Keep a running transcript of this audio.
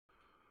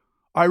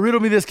All right, riddle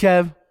me this,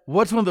 Kev.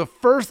 What's one of the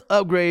first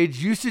upgrades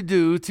you should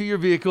do to your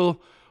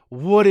vehicle?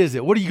 What is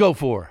it? What do you go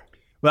for?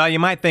 Well, you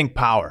might think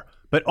power,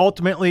 but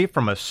ultimately,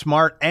 from a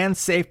smart and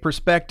safe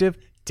perspective,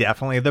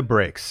 definitely the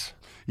brakes.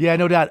 Yeah,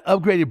 no doubt.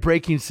 Upgraded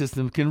braking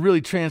system can really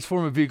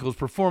transform a vehicle's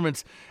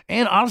performance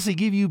and honestly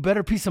give you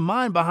better peace of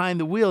mind behind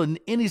the wheel in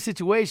any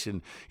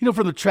situation. You know,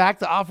 from the track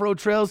to off-road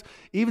trails,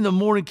 even the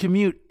morning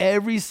commute,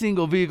 every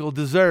single vehicle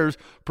deserves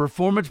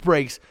performance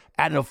brakes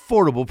at an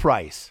affordable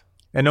price.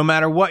 And no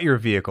matter what your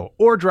vehicle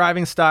or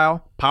driving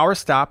style,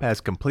 PowerStop has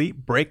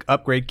complete brake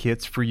upgrade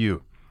kits for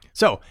you.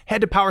 So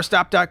head to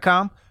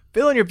PowerStop.com,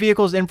 fill in your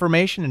vehicle's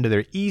information into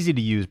their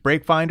easy-to-use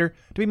brake finder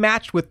to be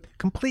matched with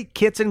complete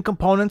kits and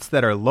components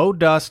that are low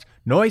dust,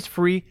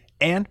 noise-free,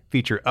 and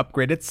feature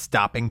upgraded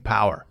stopping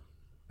power.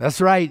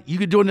 That's right. You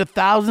could join the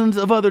thousands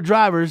of other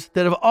drivers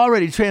that have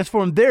already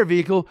transformed their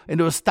vehicle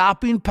into a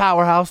stopping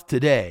powerhouse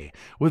today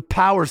with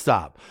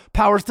PowerStop.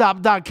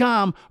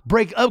 PowerStop.com,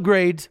 brake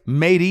upgrades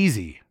made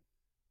easy.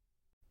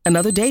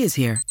 Another day is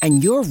here,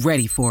 and you're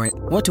ready for it.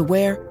 What to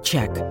wear?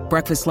 Check.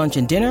 Breakfast, lunch,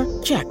 and dinner?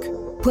 Check.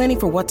 Planning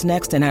for what's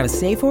next and how to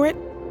save for it?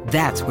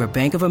 That's where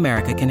Bank of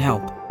America can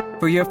help.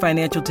 For your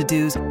financial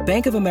to-dos,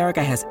 Bank of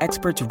America has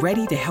experts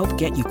ready to help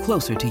get you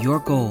closer to your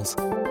goals.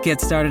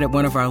 Get started at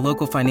one of our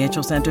local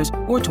financial centers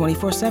or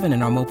 24/7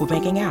 in our mobile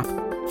banking app.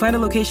 Find a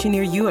location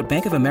near you at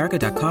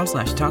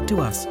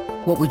bankofamerica.com/talktous.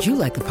 What would you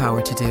like the power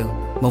to do?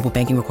 Mobile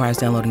banking requires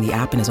downloading the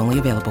app and is only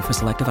available for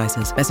select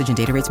devices. Message and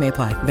data rates may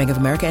apply. Bank of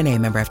America N.A.,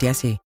 member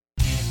FDIC.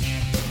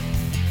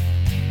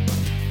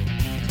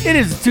 It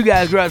is the Two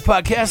Guys Garage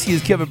Podcast. He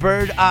is Kevin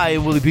Bird. I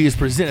am Willie B. Is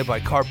presented by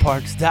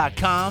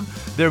CarParts.com.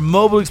 Their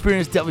mobile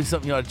experience, definitely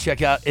something you ought to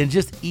check out, and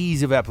just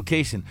ease of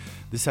application.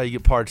 This is how you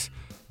get parts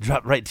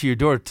dropped right to your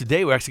door.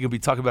 Today, we're actually going to be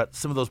talking about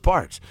some of those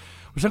parts,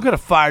 which I'm kind of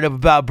fired up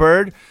about,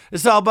 Bird.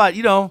 It's all about,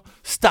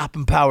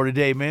 stopping power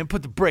today, man.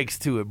 Put the brakes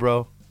to it,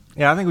 bro.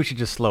 Yeah, I think we should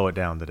just slow it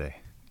down today.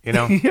 Just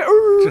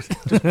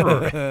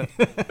yeah,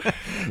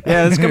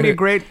 it's gonna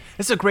be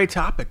it's a great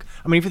topic.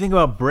 I mean, if you think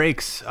about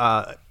brakes,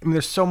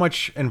 there's so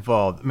much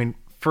involved. I mean,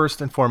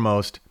 first and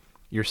foremost,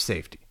 your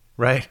safety,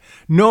 right?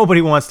 Nobody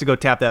wants to go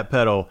tap that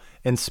pedal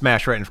and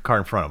smash right in the car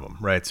in front of them,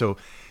 right? So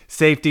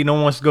safety, no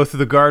one wants to go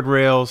through the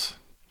guardrails,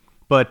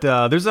 but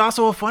there's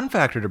also a fun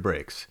factor to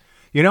brakes.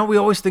 We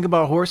always think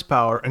about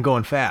horsepower and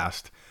going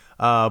fast.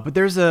 But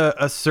there's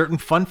a certain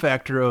fun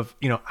factor of,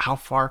 how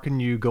far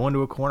can you go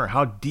into a corner?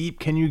 How deep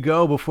can you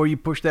go before you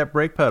push that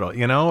brake pedal,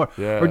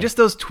 or just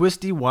those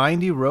twisty,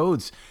 windy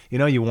roads.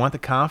 You want the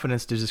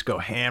confidence to just go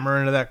hammer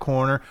into that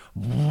corner,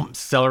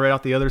 accelerate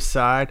out the other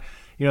side.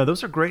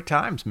 Those are great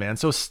times, man.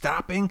 So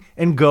stopping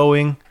and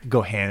going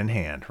go hand in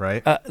hand,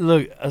 right?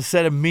 Look, a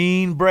set of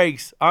mean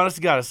brakes, honest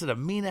to God, a set of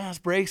mean-ass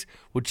brakes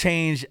will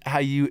change how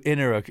you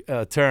enter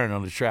a turn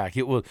on the track.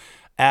 It will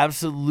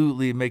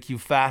absolutely make you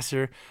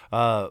faster.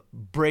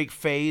 Brake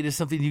fade is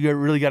something you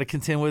really got to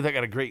contend with. I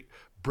got a great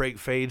brake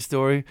fade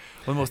story.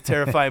 One of the most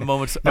terrifying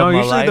moments of my life.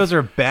 Usually those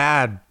are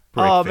bad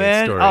brake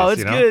fade stories. Oh,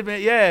 it's good,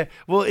 man. Yeah.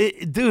 Well,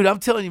 dude, I'm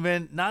telling you,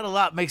 man, not a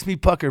lot makes me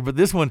pucker, but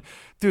this one,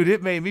 dude,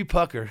 it made me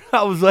pucker.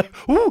 I was like,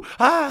 ooh,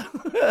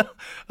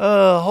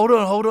 hold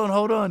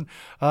on.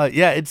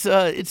 Yeah, it's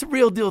a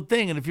real deal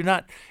thing. And if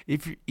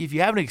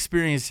you haven't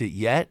experienced it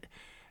yet,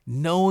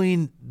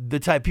 knowing the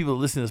type of people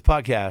that listen to this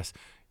podcast,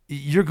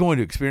 you're going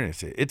to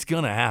experience it. It's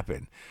going to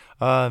happen.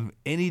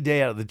 Any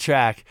day out of the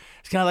track.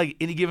 It's kind of like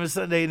any given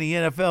Sunday in the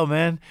NFL,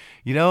 man.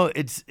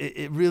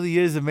 It really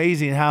is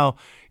amazing how,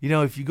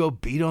 if you go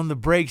beat on the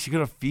brakes, you're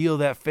going to feel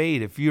that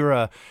fade. If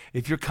you're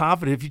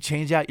confident, if you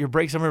change out your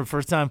brakes. I remember the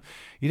first time,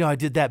 I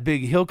did that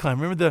big hill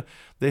climb. Remember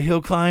the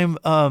hill climb?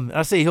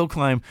 I say hill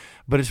climb,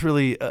 but it's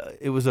really,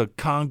 it was a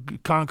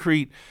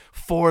concrete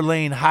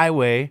 4-lane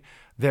highway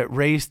that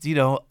raced,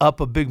 up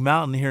a big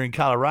mountain here in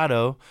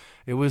Colorado.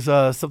 It was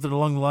something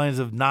along the lines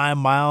of 9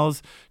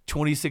 miles,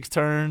 26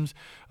 turns,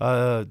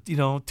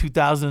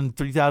 2,000,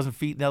 3,000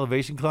 feet in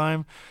elevation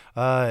climb.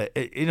 I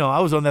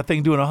was on that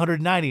thing doing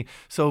 190.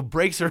 So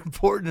brakes are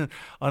important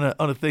on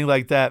a thing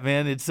like that,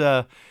 man.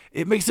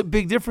 It makes a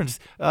big difference.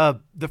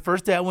 The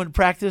first day I went to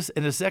practice,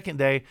 and the second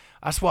day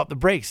I swapped the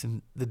brakes,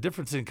 and the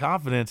difference in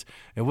confidence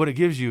and what it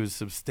gives you is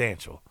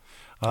substantial.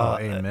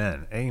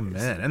 Amen.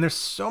 And there's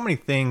so many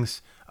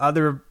things.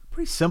 They're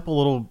pretty simple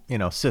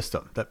little,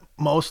 system that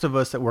most of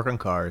us that work on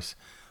cars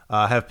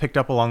have picked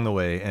up along the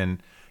way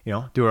and,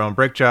 do our own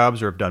brake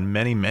jobs or have done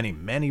many, many,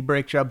 many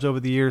brake jobs over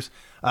the years.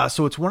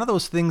 So it's one of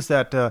those things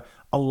that a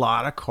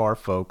lot of car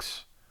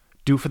folks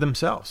do for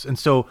themselves. And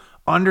so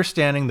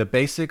understanding the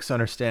basics,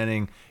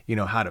 understanding,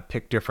 how to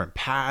pick different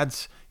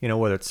pads,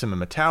 whether it's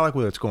semi-metallic,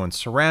 whether it's going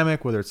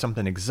ceramic, whether it's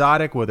something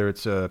exotic, whether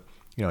it's your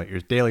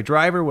daily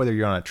driver, whether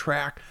you're on a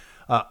track.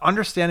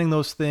 Understanding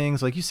those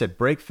things, like you said,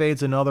 brake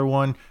fade's another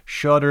one,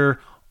 shutter,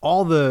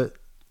 all the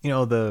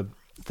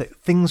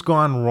things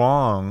gone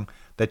wrong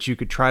that you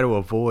could try to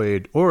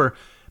avoid or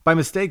by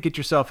mistake get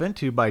yourself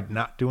into by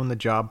not doing the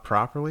job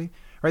properly,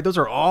 right? Those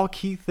are all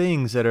key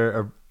things that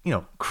are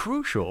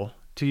crucial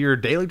to your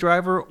daily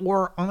driver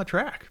or on the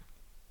track.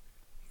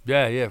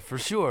 Yeah, for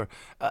sure.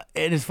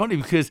 And it's funny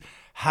because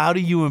how do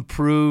you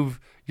improve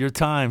your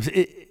times?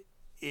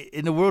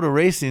 In the world of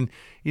racing,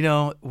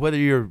 whether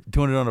you're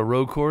doing it on a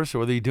road course or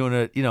whether you're doing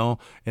it,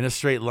 in a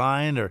straight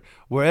line or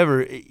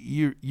wherever,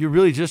 you're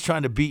really just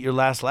trying to beat your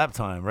last lap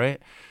time,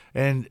 right?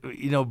 And,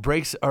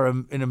 brakes are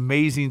an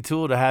amazing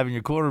tool to have in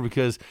your corner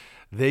because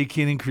they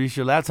can increase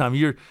your lap time.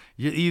 You're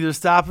either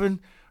stopping,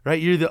 right?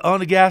 You're either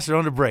on the gas or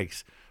on the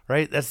brakes,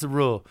 right? That's the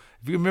rule.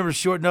 If you remember,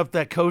 shorten up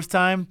that coast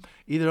time,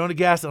 either on the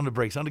gas or on the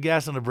brakes, on the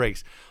gas, on the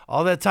brakes.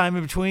 All that time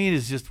in between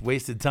is just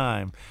wasted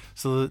time.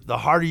 So the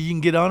harder you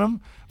can get on them,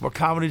 more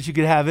confidence you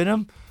can have in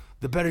them,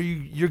 the better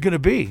you're going to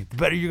be. The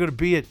better you're going to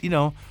be at,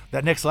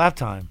 that next lap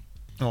time.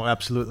 Oh,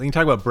 absolutely. You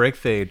talk about brake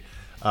fade.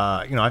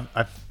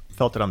 I've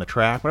felt it on the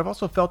track, but I've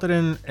also felt it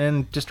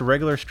in just a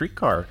regular street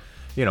car.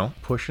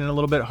 Pushing a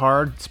little bit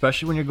hard,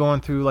 especially when you're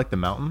going through like the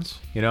mountains.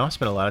 I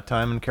spent a lot of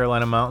time in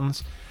Carolina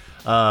mountains.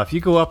 If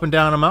you go up and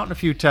down a mountain a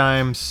few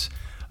times,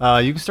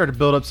 you can start to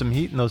build up some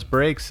heat in those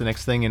brakes. The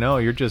next thing you know,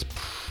 you're just,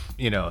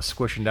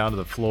 squishing down to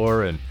the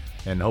floor and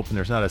hoping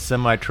there's not a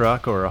semi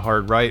truck or a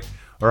hard right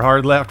or a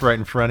hard left right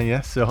in front of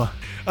you. So,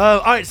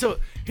 all right. So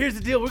here's the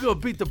deal. We're going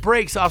to beat the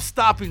brakes off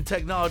stopping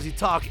technology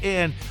talk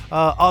and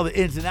all the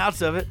ins and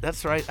outs of it.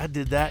 That's right. I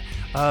did that.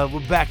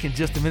 We're back in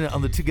just a minute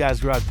on the Two Guys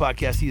Garage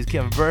podcast. He is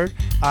Kevin Bird.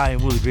 I am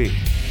Willie B.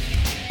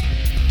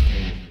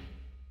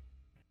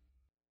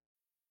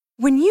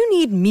 When you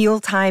need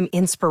mealtime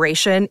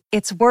inspiration,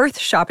 it's worth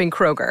shopping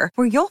Kroger,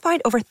 where you'll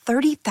find over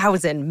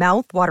 30,000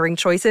 mouth-watering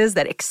choices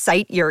that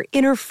excite your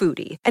inner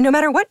foodie. And no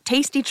matter what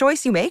tasty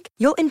choice you make,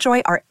 you'll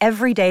enjoy our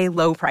everyday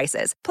low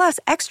prices, plus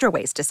extra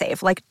ways to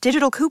save, like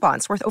digital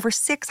coupons worth over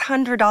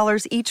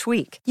 $600 each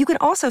week. You can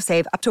also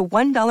save up to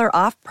 $1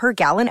 off per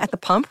gallon at the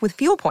pump with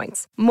fuel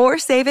points. More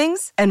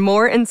savings and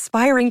more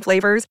inspiring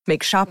flavors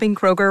make shopping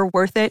Kroger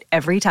worth it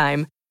every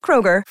time.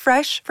 Kroger,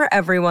 fresh for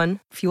everyone.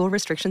 Fuel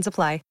restrictions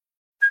apply.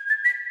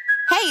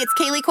 Hey, it's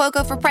Kaylee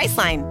Cuoco for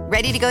Priceline.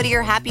 Ready to go to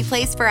your happy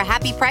place for a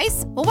happy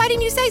price? Well, why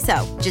didn't you say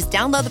so? Just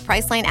download the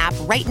Priceline app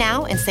right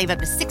now and save up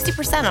to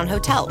 60% on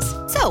hotels.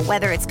 So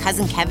whether it's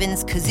Cousin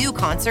Kevin's Kazoo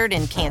Concert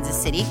in Kansas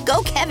City,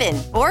 go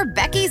Kevin, or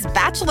Becky's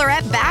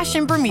Bachelorette Bash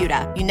in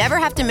Bermuda, you never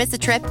have to miss a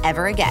trip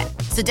ever again.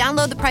 So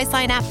download the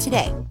Priceline app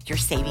today. Your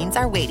savings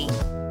are waiting.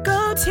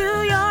 Go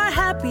to your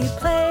happy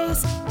place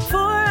for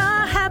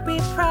a happy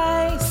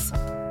price.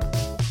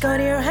 Go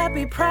to your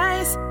happy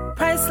price,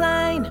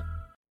 Priceline.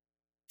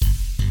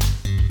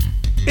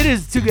 It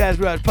is the Two Guys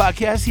Garage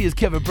podcast. He is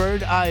Kevin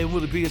Bird. I am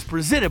Willie B. It's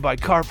presented by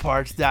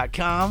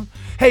CarParts.com.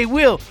 Hey,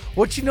 Will,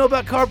 what you know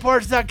about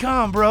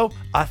CarParts.com, bro?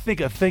 I think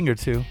a thing or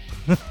two.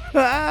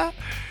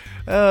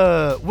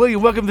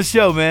 William, welcome to the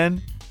show,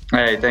 man.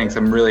 Hey, thanks.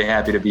 I'm really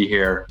happy to be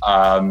here.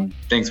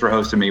 Thanks for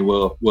hosting me,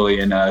 Willie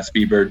and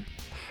Speedbird.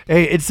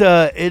 Hey,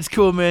 it's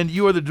cool, man.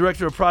 You are the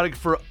director of product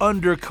for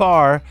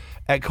Undercar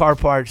at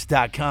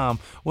CarParts.com.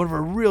 One of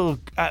our real,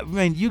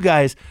 you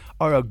guys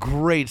are a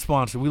great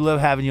sponsor. We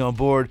love having you on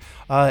board.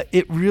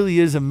 It really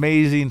is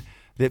amazing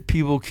that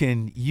people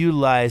can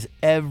utilize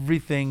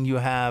everything you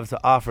have to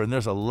offer, and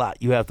there's a lot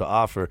you have to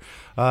offer.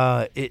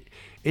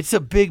 It's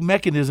a big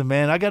mechanism,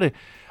 man.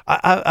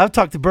 I've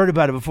talked to Bird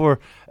about it before.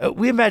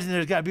 We imagine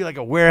there's got to be like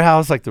a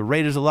warehouse, like the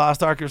Raiders of the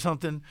Lost Ark or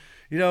something,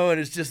 and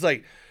it's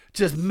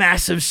just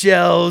massive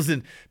shelves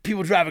and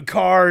people driving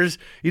cars,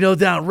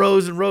 down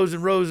rows and rows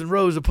and rows and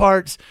rows of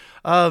parts.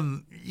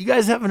 You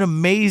guys have an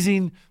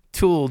amazing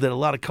tool that a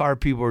lot of car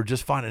people are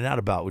just finding out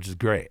about, which is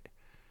great.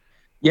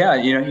 Yeah,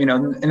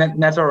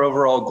 and that's our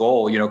overall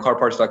goal.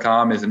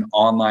 CarParts.com is an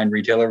online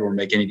retailer. We're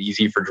making it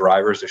easy for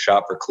drivers to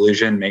shop for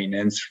collision,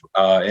 maintenance,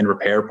 and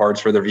repair parts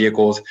for their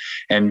vehicles,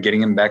 and getting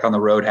them back on the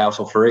road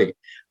hassle free.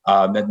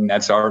 And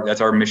that's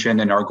our mission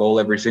and our goal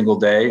every single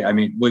day. I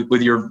mean,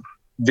 with your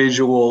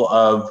visual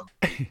of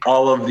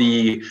all of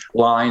the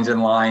lines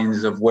and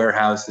lines of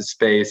warehouses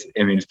space,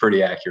 I mean, it's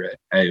pretty accurate.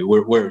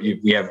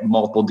 We have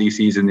multiple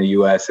DCs in the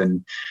U.S.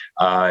 and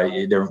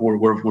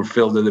we're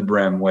filled to the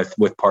brim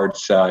with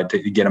parts to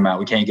get them out.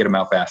 We can't get them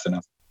out fast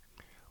enough.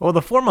 Well,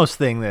 the foremost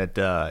thing that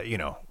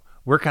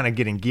we're kind of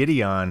getting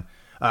giddy on,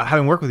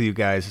 having worked with you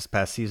guys this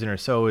past season or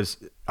so, is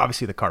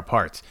obviously the car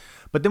parts.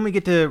 But then we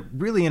get to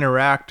really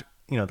interact.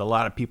 A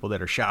lot of people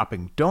that are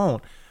shopping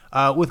don't.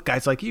 With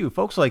guys like you,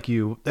 folks like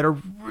you, that are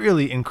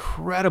really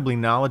incredibly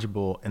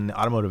knowledgeable in the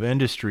automotive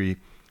industry,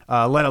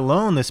 let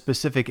alone the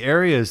specific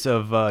areas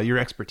of your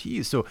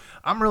expertise. So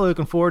I'm really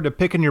looking forward to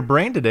picking your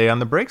brain today on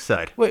the brake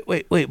side.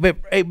 Wait.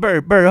 Hey,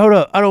 Bird, hold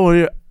up. I don't want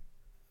to.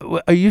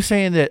 Are you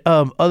saying that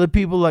other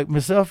people like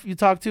myself you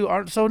talk to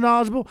aren't so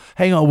knowledgeable?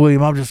 Hang on,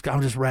 William. I'm just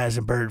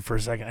razzing Bird for a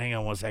second. Hang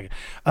on 1 second.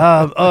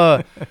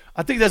 I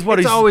think that's what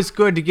it's always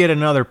good to get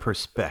another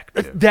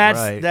perspective.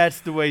 That's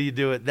the way you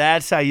do it.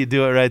 That's how you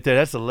do it right there.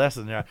 That's a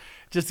lesson there.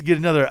 Just to get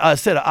another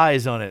set of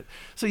eyes on it.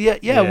 So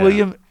yeah,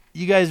 William,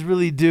 you guys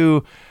really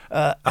do.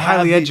 a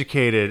highly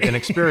educated and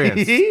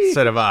experienced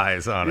set of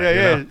eyes on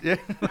it.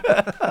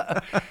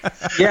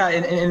 Yeah.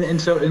 And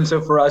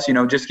so for us,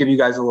 just give you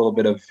guys a little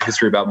bit of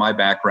history about my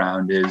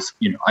background is,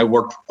 I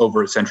worked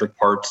over at Centric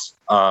Parts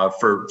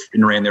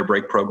and ran their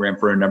brake program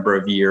for a number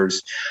of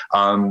years.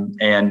 And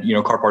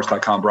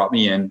CarParts.com brought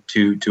me in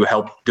to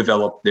help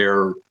develop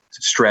their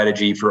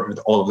strategy for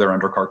all of their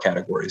undercar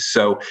categories.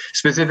 So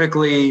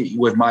specifically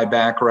with my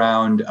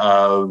background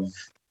of,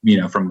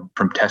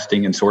 from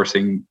testing and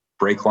sourcing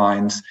brake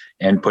lines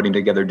and putting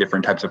together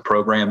different types of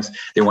programs,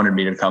 they wanted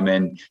me to come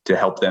in to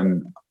help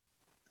them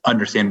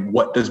understand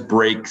what does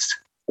brakes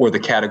or the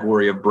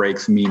category of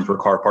brakes mean for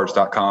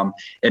CarParts.com,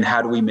 and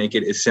how do we make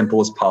it as simple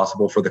as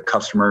possible for the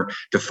customer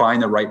to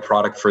find the right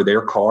product for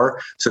their car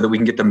so that we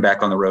can get them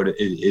back on the road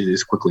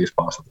as quickly as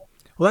possible.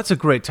 Well, that's a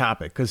great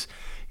topic because,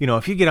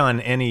 if you get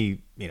on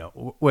any,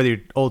 whether you're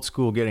old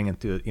school getting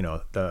into,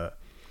 the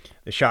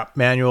shop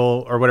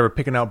manual or whatever,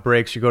 picking out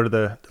brakes, you go to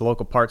the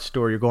local parts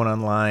store, you're going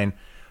online,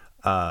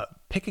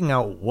 picking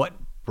out what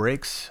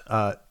brakes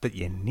that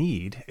you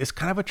need is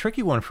kind of a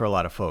tricky one for a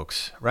lot of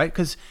folks, right?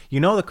 Because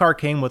the car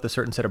came with a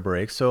certain set of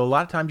brakes, so a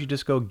lot of times you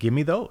just go, give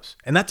me those.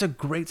 And that's a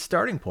great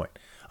starting point.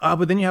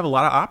 But then you have a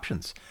lot of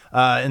options.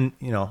 And,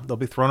 they'll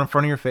be thrown in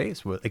front of your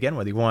face. Again,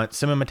 whether you want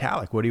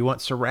semi-metallic, whether you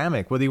want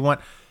ceramic, whether you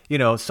want,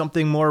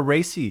 something more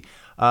racy.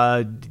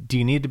 Do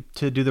you need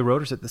to do the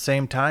rotors at the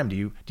same time? Do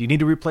you need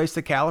to replace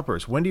the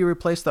calipers? When do you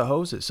replace the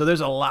hoses? So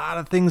there's a lot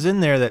of things in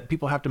there that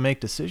people have to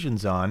make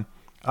decisions on.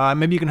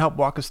 Maybe you can help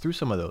walk us through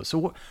some of those.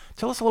 So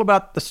tell us a little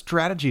about the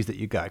strategies that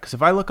you got. Because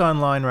if I look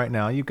online right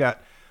now, you've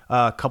got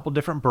a couple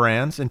different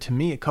brands. And to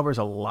me, it covers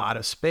a lot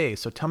of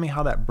space. So tell me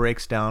how that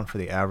breaks down for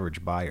the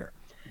average buyer.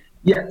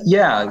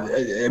 Yeah.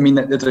 I mean,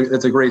 that's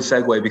a great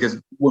segue because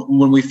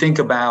when we think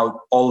about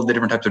all of the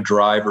different types of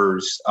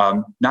drivers,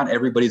 not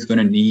everybody's going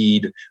to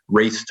need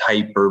race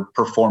type or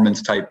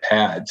performance type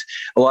pads.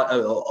 A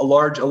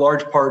large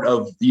part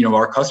of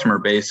our customer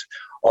base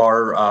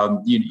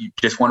are you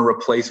just want to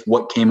replace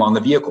what came on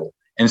the vehicle.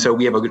 And so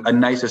we have a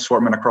nice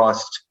assortment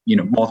across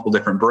multiple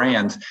different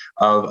brands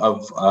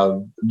of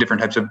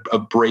different types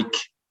of brake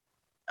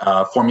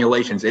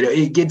formulations.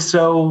 It's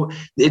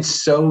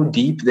so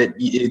deep that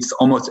it's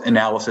almost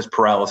analysis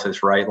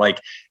paralysis, right? Like,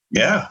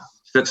 yeah,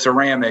 the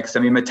ceramics,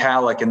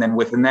 metallic, and then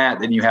within that,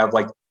 then you have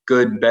like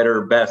good,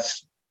 better,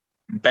 best,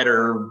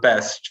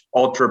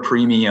 ultra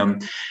premium.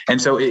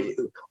 And so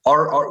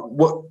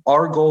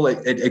our goal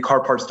at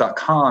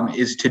CarParts.com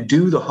is to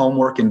do the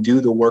homework and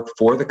do the work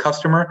for the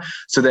customer,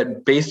 so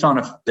that based on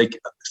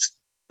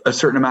a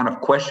certain amount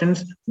of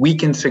questions, we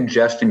can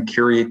suggest and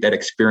curate that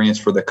experience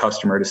for the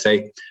customer to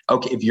say,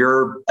 okay, if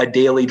you're a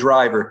daily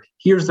driver,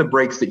 here's the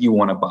brakes that you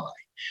want to buy.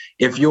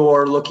 If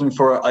you're looking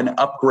for an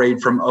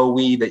upgrade from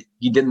OE that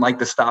you didn't like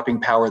the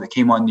stopping power that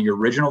came on the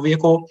original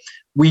vehicle,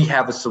 we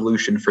have a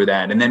solution for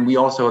that. And then we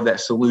also have that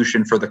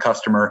solution for the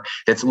customer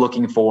that's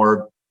looking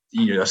for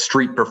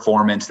street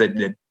performance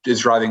that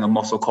is driving a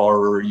muscle car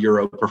or a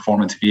Euro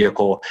performance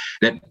vehicle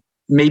that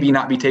might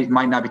not be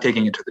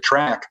taking it to the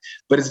track,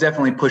 but it's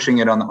definitely pushing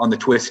it on the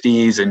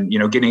twisties and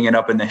getting it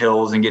up in the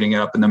hills and getting it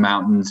up in the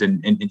mountains, and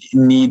it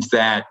needs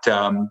that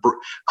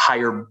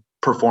higher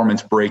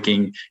performance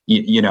braking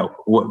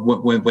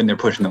when they're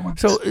pushing the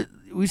limits. So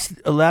we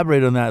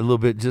elaborate on that a little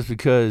bit, just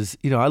because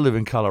I live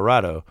in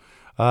Colorado.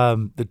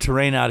 The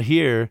terrain out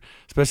here,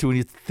 especially when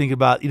you think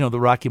about the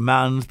Rocky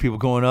Mountains, people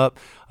going up,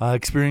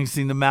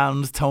 experiencing the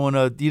mountains, towing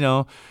a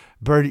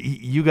Bird,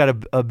 you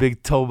got a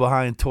big tow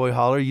behind toy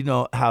hauler. You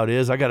know how it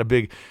is. I got a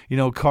big,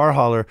 car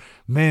hauler.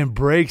 Man,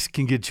 brakes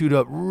can get chewed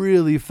up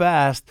really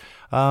fast,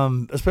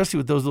 especially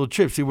with those little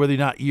trips. See, whether or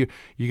not you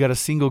got a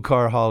single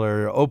car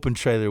hauler or open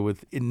trailer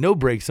with no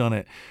brakes on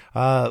it.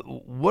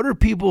 What are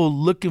people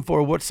looking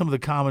for? What's some of the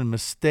common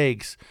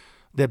mistakes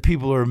that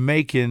people are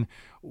making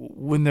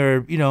when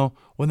they're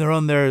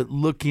on there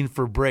looking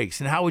for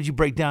brakes? And how would you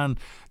break down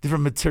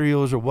different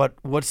materials or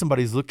what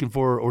somebody's looking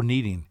for or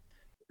needing?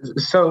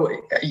 So,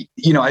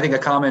 I think a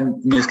common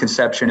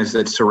misconception is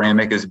that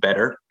ceramic is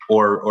better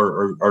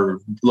or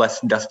less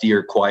dusty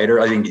or quieter.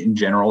 I think in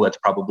general, that's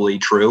probably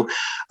true.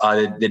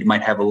 That it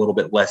might have a little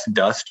bit less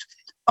dust.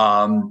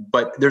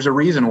 But there's a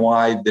reason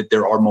why that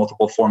there are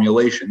multiple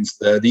formulations.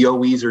 The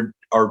OEs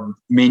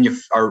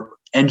are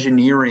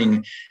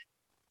engineering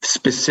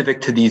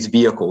specific to these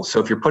vehicles. So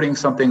if you're putting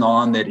something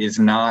on that is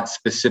not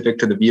specific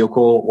to the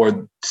vehicle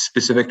or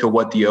specific to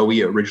what the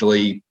OE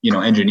originally,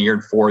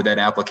 engineered for that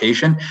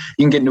application,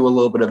 you can get into a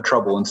little bit of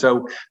trouble. And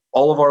so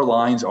all of our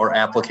lines are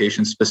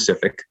application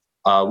specific.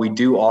 We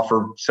do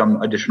offer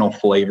some additional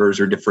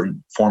flavors or different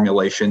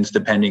formulations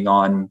depending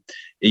on,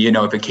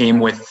 if it came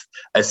with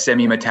a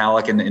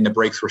semi-metallic and the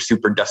brakes were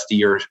super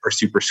dusty or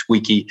super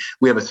squeaky,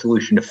 we have a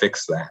solution to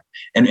fix that.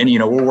 And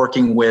we're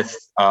working with,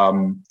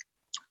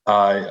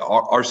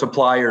 our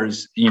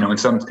suppliers,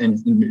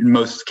 in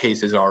most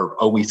cases, are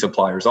OE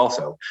suppliers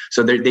also.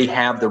 So they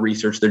have the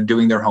research, they're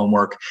doing their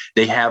homework,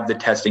 they have the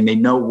testing, they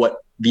know what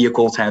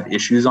vehicles have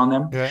issues on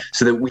them,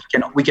 so that we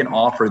can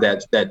offer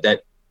that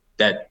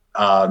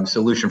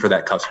solution for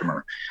that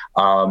customer.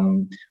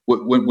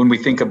 When we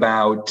think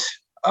about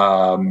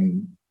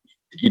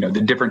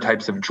the different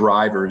types of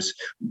drivers,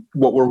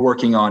 what we're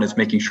working on is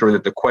making sure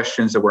that the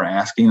questions that we're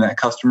asking that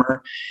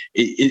customer,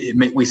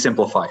 we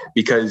simplify it.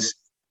 Because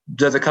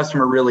does a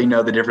customer really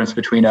know the difference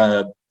between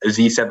a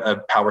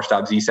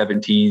PowerStop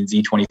Z17,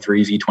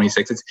 Z23,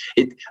 Z26?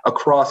 It's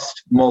across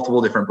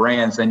multiple different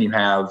brands. Then you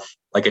have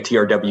like a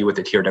TRW with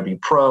a TRW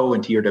Pro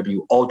and TRW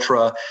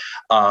Ultra,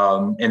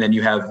 and then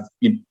you have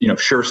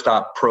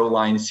SureStop Pro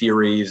Line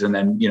Series, and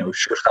then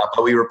SureStop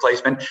OE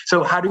replacement.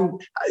 So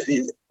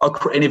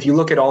and if you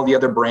look at all the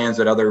other brands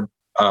that other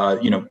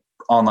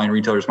online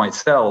retailers might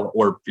sell,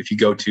 or if you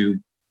go to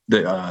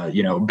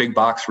the big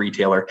box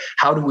retailer,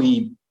 how do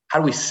we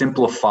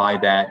simplify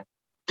that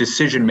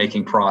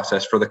decision-making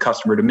process for the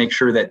customer to make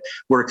sure that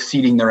we're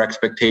exceeding their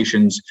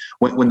expectations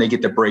when they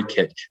get the brake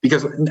kit?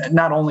 Because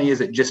not only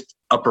is it just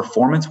a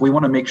performance, we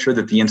want to make sure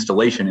that the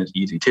installation is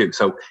easy too.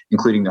 So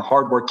including the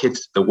hardware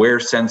kits, the wear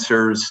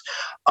sensors,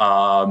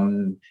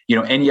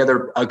 any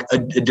other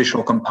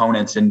additional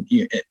components. And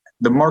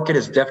the market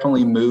has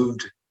definitely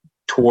moved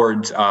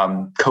towards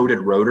coated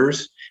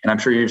rotors. And I'm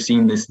sure you've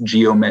seen this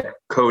Geomet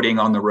coating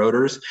on the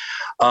rotors.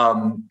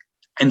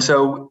 And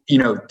so,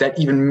 that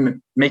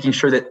even making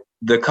sure that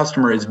the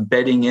customer is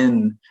bedding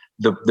in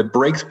the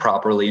brakes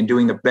properly and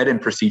doing the bed-in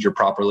procedure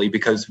properly,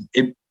 because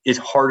it is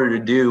harder to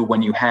do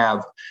when you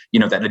have,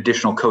 that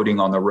additional coating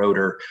on the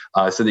rotor,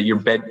 so that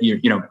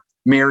you're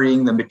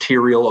marrying the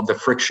material of the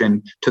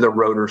friction to the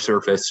rotor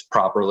surface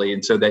properly,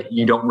 and so that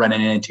you don't run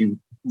into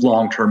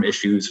long-term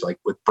issues like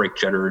with brake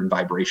jitter and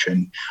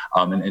vibration,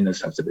 and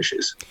those types of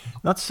issues.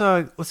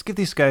 Let's give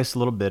these guys a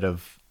little bit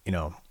of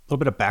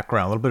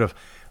background, a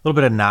little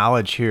bit of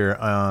knowledge here,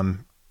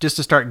 just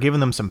to start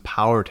giving them some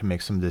power to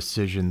make some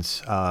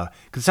decisions. Because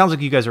it sounds like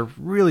you guys are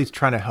really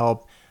trying to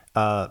help,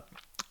 for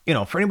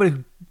anybody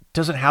who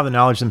doesn't have the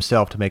knowledge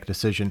themselves to make a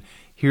decision,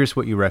 here's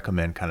what you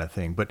recommend, kind of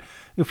thing. But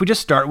if we just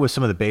start with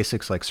some of the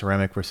basics like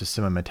ceramic versus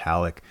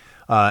semi-metallic,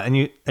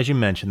 and as you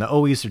mentioned, the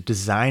OEs are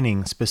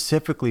designing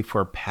specifically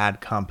for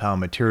pad compound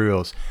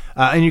materials.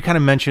 And you kind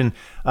of mentioned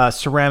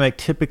ceramic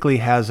typically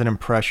has an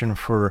impression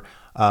for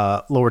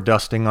lower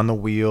dusting on the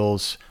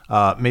wheels,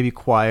 maybe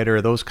quieter,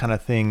 those kind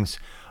of things.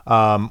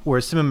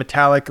 Whereas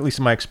semi-metallic, at least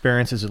in my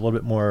experience, is a little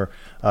bit more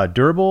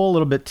durable, a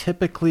little bit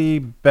typically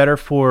better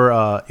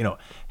for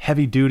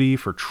heavy duty,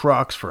 for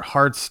trucks, for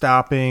hard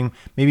stopping,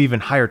 maybe even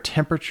higher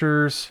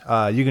temperatures.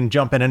 You can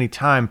jump in any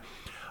time.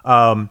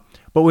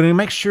 But when you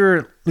make sure,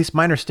 at least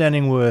my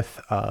understanding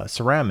with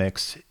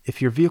ceramics,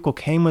 if your vehicle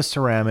came with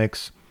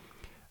ceramics,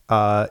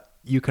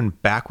 you can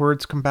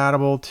backwards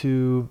compatible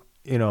to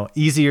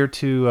easier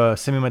to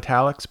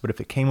semi-metallics. But if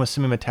it came with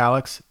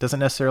semi-metallics, it doesn't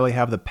necessarily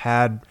have the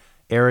pad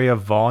area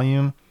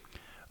volume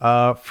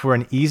for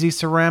an easy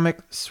ceramic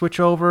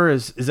switchover.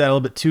 Is that a little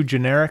bit too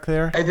generic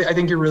there? I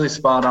think you're really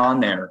spot on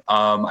there.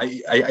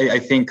 I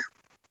think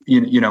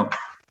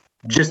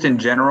just in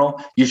general,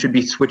 you should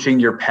be switching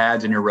your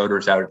pads and your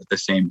rotors out at the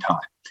same time.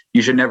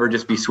 You should never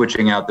just be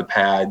switching out the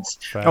pads.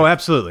 Oh,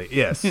 absolutely.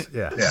 Yes.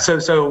 Yeah. So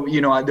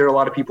there are a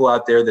lot of people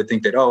out there that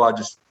think that, I'll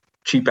just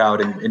cheap out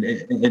and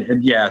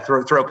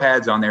throw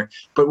pads on there.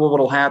 But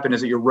what'll happen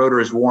is that your rotor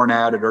is worn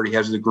out. It already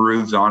has the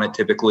grooves on it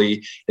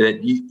typically.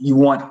 That you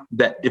want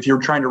that if you're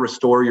trying to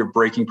restore your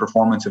braking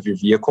performance of your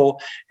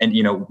vehicle and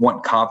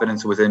want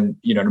confidence within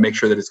to make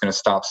sure that it's going to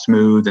stop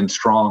smooth and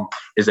strong,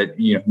 is that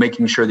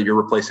making sure that you're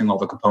replacing all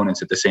the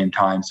components at the same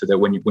time, so that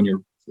when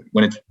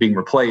it's being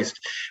replaced,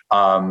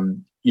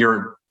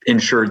 you're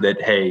ensured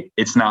that, hey,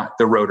 it's not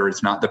the rotor,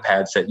 it's not the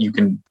pad set. You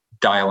can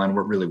dial in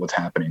what's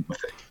happening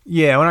with it.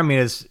 Yeah, what I mean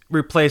is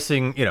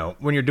replacing,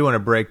 when you're doing a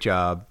brake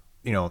job,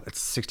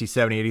 it's 60,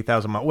 70,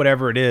 80,000 miles,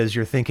 whatever it is,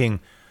 you're thinking,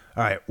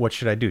 all right, what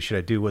should I do? Should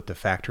I do what the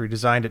factory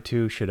designed it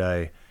to? Should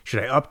I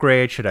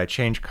upgrade? Should I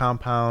change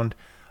compound?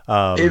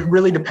 It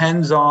really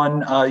depends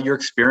on your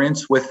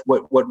experience with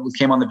what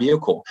came on the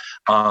vehicle.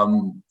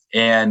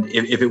 And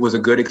if it was a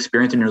good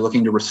experience and you're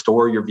looking to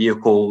restore your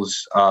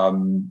vehicle's,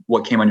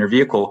 what came on your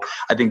vehicle,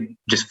 I think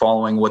just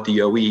following what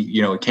the OE,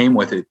 it came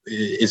with it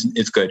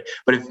is good.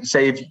 But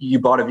if you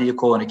bought a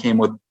vehicle and it came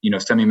with,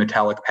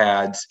 semi-metallic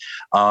pads,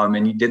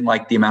 and you didn't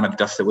like the amount of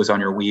dust that was on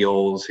your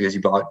wheels because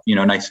you bought,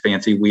 nice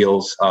fancy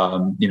wheels,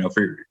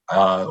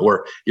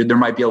 or there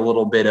might be a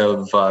little bit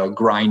of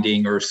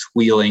grinding or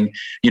squealing,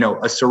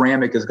 a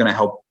ceramic is going to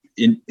help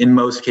in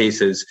most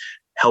cases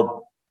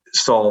help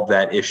solve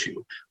that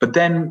issue. But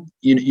then,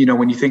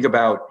 when you think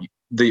about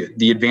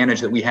the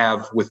advantage that we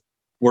have with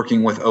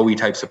working with OE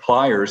type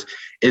suppliers,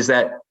 is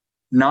that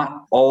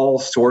not all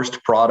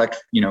sourced product,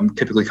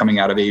 typically coming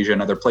out of Asia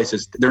and other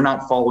places, they're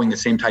not following the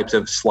same types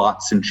of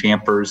slots and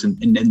chamfers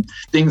and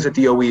things that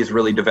the OE is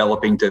really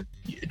developing to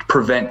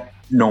prevent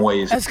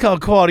noise. That's called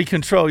quality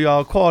control,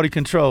 y'all. Quality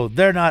control.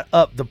 They're not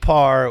up to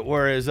par,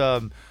 whereas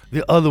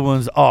the other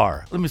ones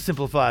are. Let me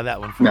simplify that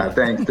one for you.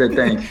 Thanks.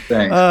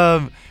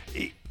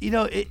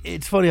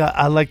 It's funny.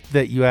 I like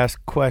that you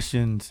ask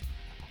questions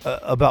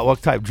about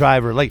what type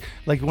driver. Like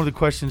one of the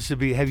questions should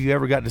be, have you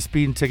ever gotten a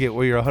speeding ticket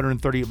where you're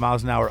 138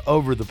 miles an hour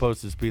over the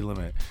posted speed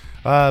limit?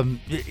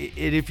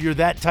 If you're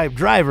that type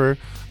driver,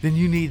 then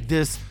you need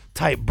this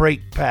type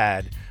brake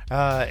pad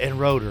and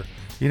rotor.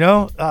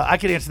 I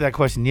can answer that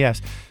question,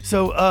 yes.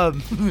 So I'll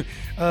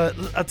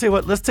tell you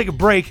what, let's take a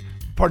break,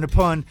 pardon the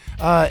pun,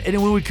 and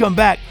then when we come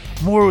back,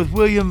 more with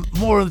William,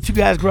 more on the Two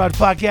Guys Garage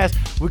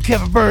podcast with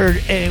Kevin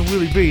Bird and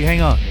Willie B.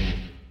 Hang on.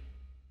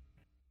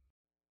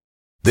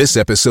 This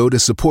episode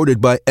is supported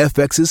by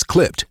FX's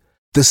Clipped,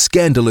 the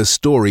scandalous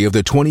story of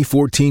the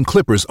 2014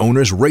 Clippers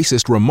owner's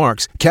racist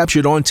remarks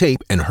captured on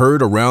tape and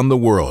heard around the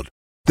world.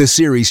 The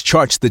series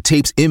charts the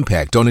tape's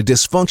impact on a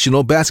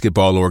dysfunctional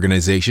basketball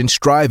organization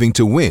striving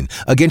to win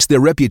against their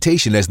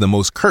reputation as the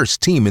most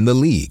cursed team in the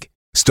league.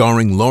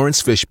 Starring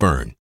Lawrence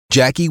Fishburne,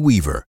 Jackie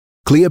Weaver,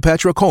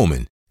 Cleopatra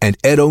Coleman, and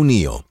Ed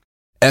O'Neill.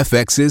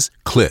 FX's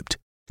Clipped,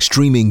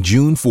 streaming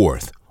June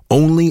 4th,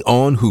 only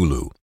on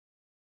Hulu.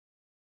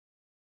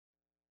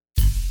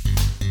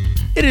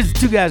 It is the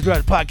Two Guys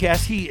Garage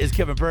podcast. He is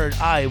Kevin Bird.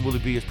 I am Willie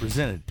B. Is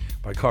presented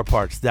by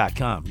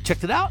CarParts.com. You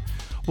checked it out?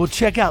 Well,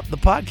 check out the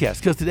podcast,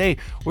 because today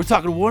we're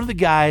talking to one of the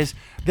guys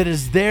that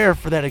is there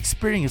for that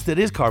experience that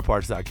is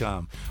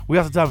CarParts.com. We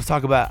oftentimes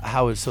talk about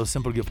how it's so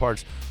simple to get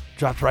parts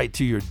dropped right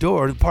to your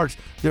door, and parts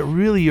that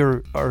really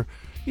are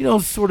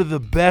sort of the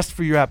best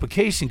for your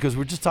application, because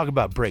we're just talking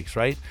about brakes,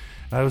 right?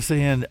 I was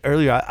saying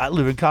earlier, I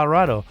live in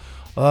Colorado.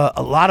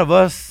 A lot of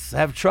us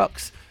have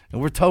trucks, and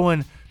we're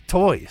towing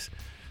toys.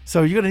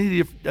 So you're going to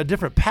need a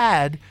different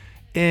pad,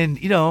 and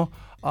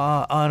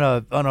on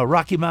a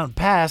Rocky Mountain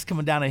pass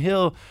coming down a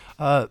hill,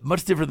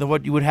 much different than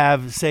what you would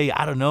have, say,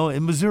 I don't know,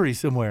 in Missouri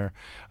somewhere,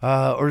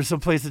 or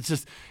someplace that's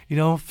just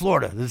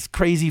Florida, that's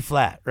crazy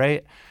flat,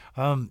 right?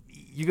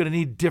 You're going to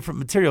need different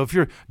material. If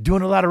you're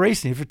doing a lot of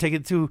racing, if you're taking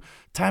it to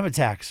time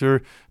attacks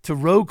or to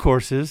road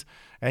courses,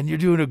 and you're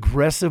doing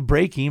progressive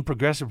braking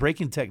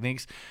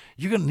techniques,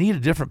 you're going to need a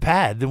different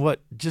pad than what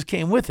just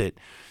came with it.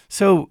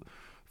 So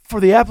for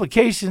the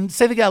application,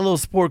 say they got a little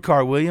sport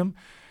car, William.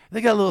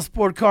 They got a little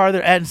sport car.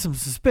 They're adding some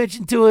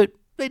suspension to it.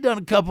 They did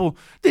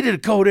a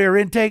cold air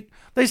intake.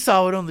 They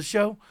saw it on the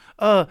show.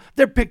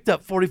 They're picked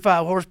up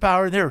 45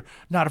 horsepower. They're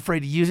not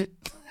afraid to use it.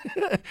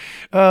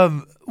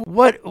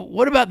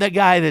 What about that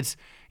guy that's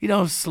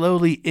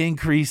slowly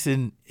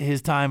increasing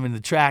his time in the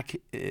track,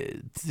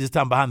 his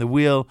time behind the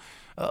wheel?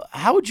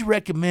 How would you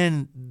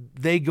recommend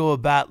they go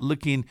about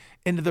looking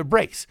into their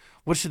brakes?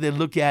 What should they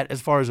look at as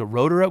far as a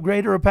rotor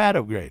upgrade or a pad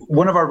upgrade?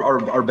 One of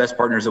our best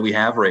partners that we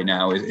have right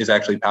now is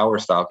actually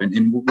PowerStop.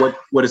 And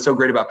what is so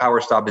great about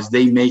PowerStop is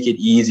they make it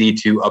easy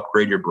to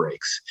upgrade your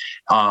brakes.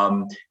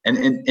 And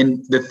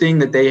the thing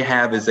that they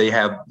have is they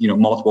have,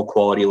 multiple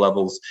quality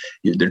levels.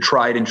 They're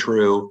tried and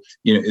true.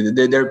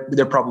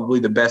 They're probably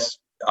the best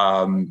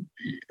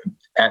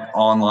at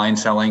online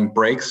selling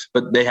brakes,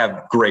 but they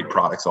have great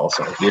products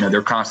also.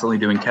 They're constantly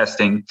doing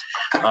testing.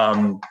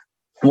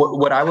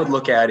 What I would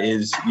look at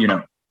is,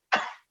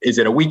 is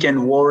it a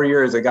weekend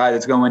warrior? Is a guy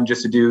that's going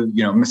just to do,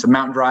 some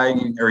mountain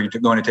driving, or you're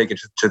going to take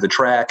it to the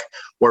track?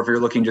 Or if you're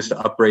looking just to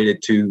upgrade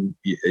it to,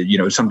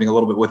 something a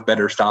little bit with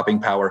better stopping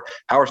power,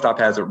 PowerStop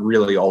has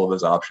really all of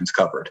those options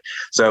covered.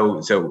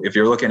 So if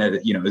you're looking at, a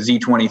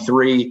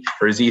Z23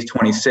 or a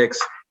Z26,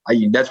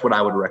 that's what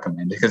I would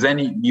recommend, because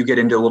then you get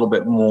into a little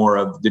bit more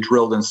of the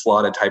drilled and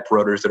slotted type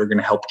rotors that are going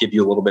to help give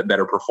you a little bit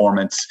better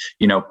performance,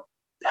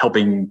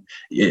 helping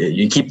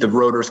you keep the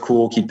rotors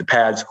cool, keep the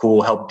pads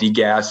cool, help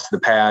degas the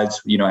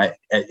pads,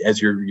 as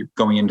you're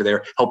going into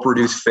there, help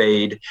reduce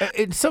fade.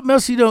 And something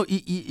else,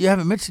 you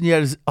haven't mentioned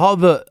yet is all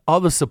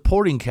the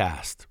supporting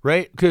cast,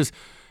 right? Because,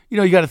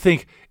 you got to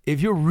think, if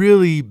you're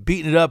really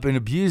beating it up and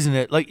abusing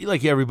it,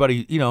 like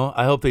everybody,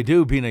 I hope they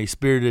do, being a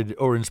spirited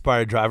or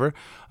inspired driver,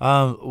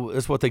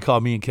 that's what they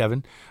call me and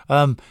Kevin.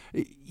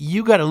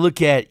 You got to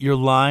look at your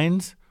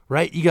lines,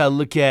 right? You got to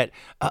look at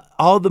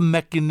all the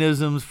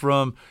mechanisms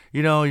from,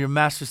 your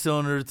master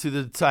cylinder to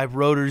the type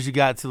rotors you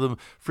got to the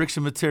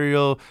friction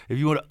material. If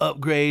you want to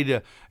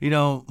upgrade,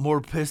 more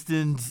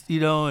pistons,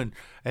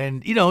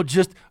 and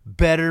just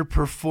better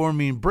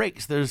performing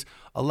brakes. There's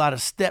a lot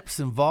of steps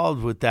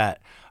involved with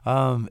that.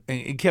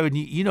 And Kevin,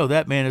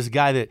 that man is a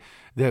guy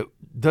that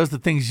does the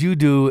things you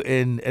do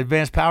in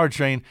advanced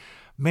powertrain.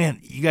 Man,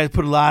 you guys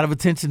put a lot of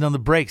attention on the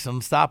brakes, on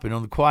the stopping,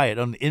 on the quiet,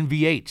 on the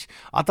NVH.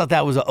 I thought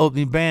that was an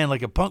opening band,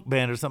 like a punk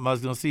band or something I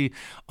was going to see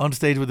on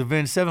stage with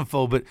Avenged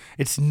Sevenfold, but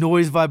it's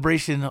noise,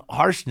 vibration,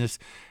 harshness.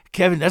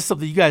 Kevin, that's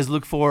something you guys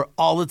look for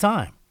all the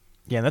time.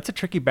 Yeah, and that's a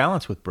tricky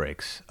balance with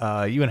brakes.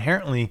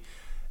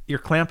 You're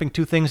clamping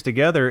two things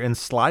together and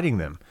sliding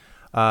them.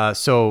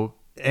 So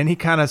any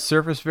kind of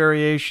surface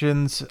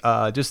variations,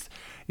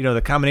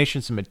 the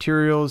combinations of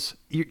materials,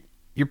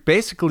 you're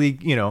basically,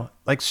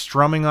 like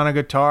strumming on a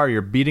guitar,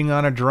 you're beating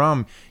on a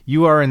drum,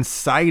 you are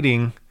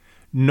inciting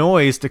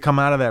noise to come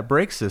out of that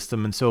brake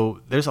system. And so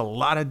there's a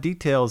lot of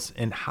details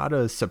in how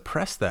to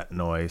suppress that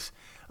noise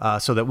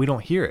so that we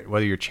don't hear it,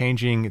 whether you're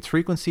changing its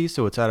frequency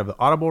so it's out of the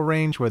audible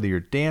range, whether you're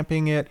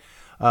damping it,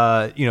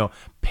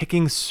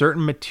 picking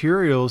certain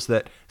materials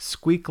that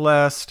squeak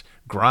less,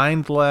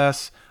 grind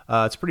less.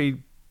 It's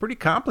pretty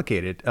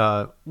complicated.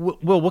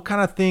 Will, what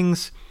kind of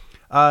things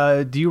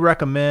do you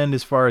recommend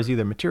as far as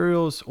either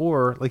materials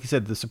or, like you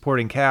said, the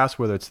supporting cast,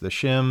 whether it's the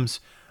shims,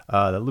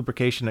 the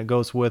lubrication that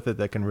goes with it,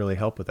 that can really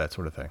help with that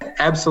sort of thing?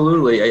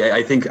 Absolutely.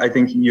 I think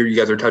you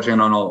guys are touching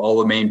on all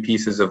the main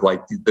pieces of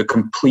like the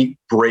complete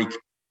brake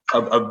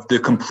of the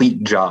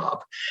complete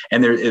job.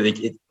 And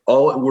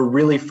we're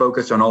really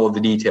focused on all of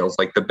the details,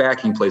 like the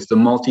backing plates, the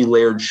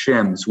multi-layered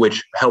shims,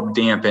 which help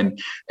dampen.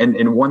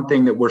 And one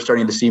thing that we're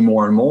starting to see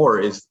more and more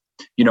is,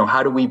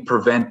 how do we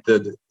prevent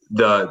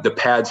the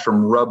pads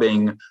from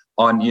rubbing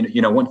on,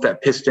 once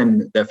that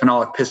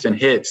phenolic piston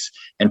hits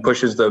and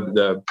pushes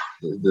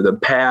the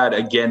pad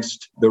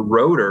against the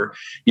rotor,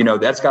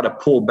 that's got to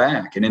pull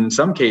back. And in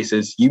some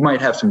cases, you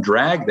might have some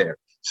drag there.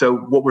 So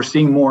what we're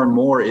seeing more and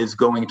more is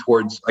going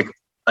towards like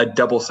a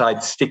double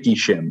side sticky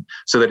shim,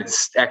 so that it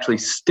actually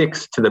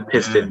sticks to the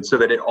piston, so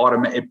that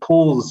it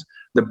pulls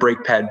the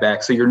brake pad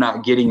back, so you're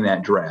not getting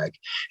that drag.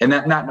 And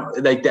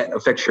that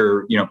affects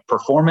your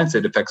performance.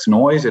 It affects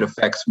noise. It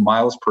affects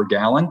miles per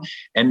gallon.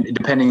 And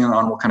depending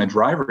on what kind of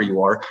driver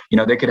you are,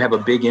 they could have a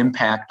big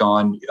impact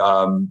on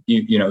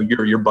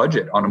your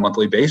budget on a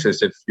monthly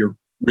basis. If you're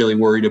really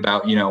worried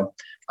about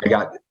I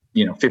got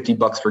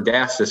 $50 for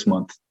gas this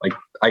month, like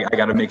I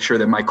got to make sure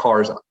that my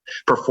car is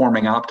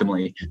performing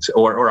optimally,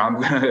 or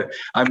I'm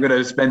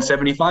gonna spend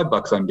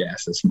 $75 on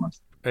gas this month.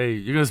 Hey,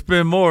 you're gonna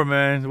spend more,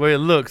 man, the way it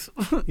looks.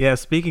 Yeah,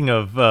 speaking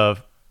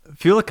of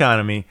fuel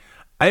economy,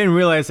 I didn't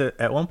realize that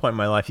at one point in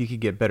my life you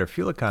could get better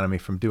fuel economy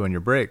from doing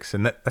your brakes,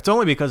 and that's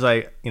only because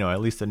I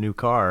leased a new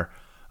car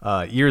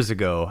years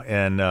ago,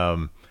 and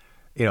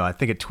I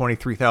think at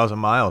 23,000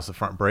 miles the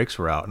front brakes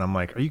were out, and I'm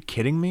like, are you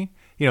kidding me?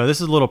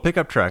 This is a little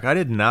pickup truck. I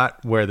did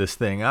not wear this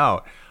thing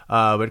out.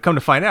 But come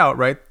to find out,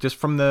 right, just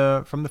from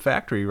the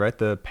factory, right,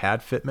 the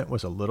pad fitment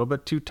was a little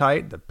bit too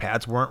tight. The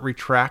pads weren't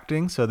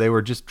retracting, so they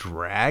were just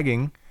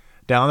dragging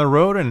down the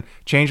road, and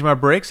changed my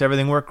brakes.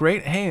 Everything worked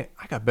great. Hey,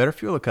 I got better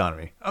fuel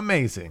economy.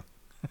 Amazing.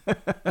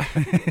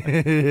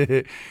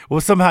 Well,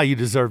 somehow you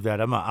deserve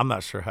that. I'm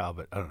not sure how,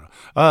 but I don't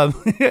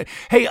know.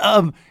 Hey,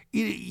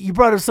 you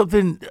brought up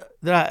something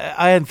that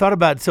I hadn't thought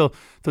about till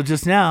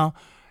just now.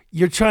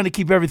 You're trying to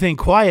keep everything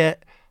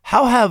quiet.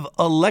 How have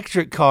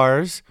electric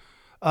cars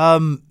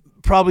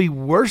probably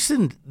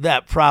worsened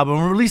that problem,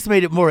 or at least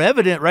made it more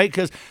evident, right?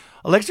 Because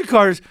electric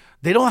cars,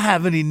 they don't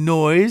have any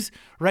noise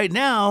right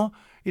now.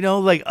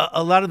 Like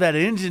a lot of that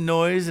engine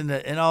noise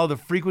and all the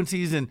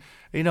frequencies and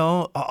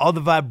all the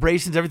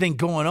vibrations, everything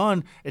going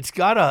on, it's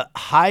got to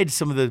hide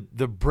some of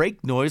the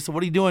brake noise. So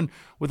what are you doing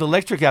with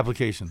electric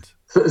applications?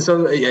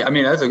 So yeah, I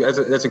mean, that's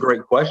a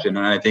great question.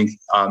 And I think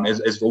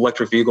as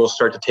electric vehicles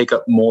start to take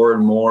up more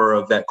and more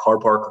of that car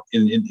park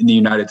in the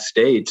United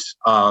States,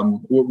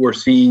 we're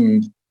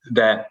seeing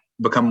that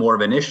become more of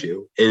an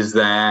issue, is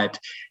that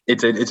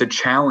it's a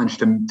challenge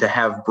to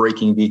have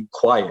braking be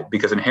quiet,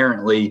 because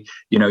inherently,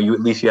 you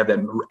have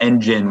that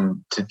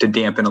engine to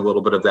dampen a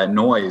little bit of that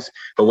noise.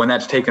 But when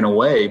that's taken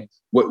away,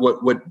 what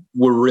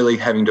we're really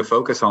having to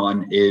focus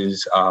on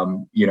is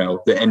the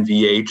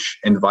NVH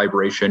and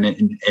vibration,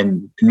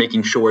 and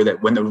making sure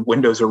that when the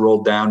windows are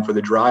rolled down for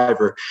the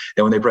driver,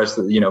 that when they press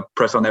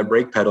on that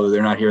brake pedal,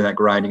 they're not hearing that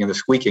grinding and the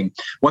squeaking.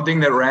 One thing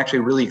that we're actually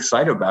really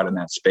excited about in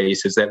that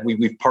space is that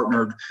we've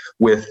partnered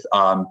with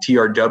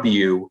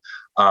TRW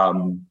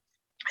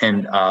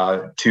and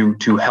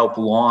to help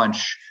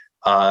launch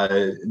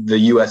the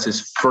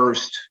US's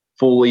first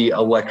fully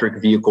electric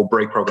vehicle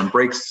brake program,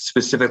 brakes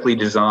specifically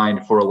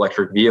designed for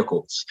electric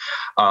vehicles.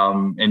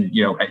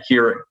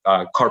 Here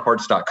at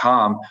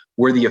carparts.com,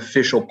 we're the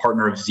official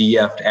partner of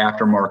ZF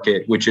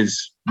Aftermarket, which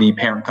is the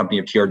parent company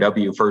of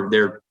TRW, for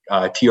their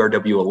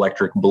TRW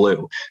Electric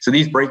Blue. So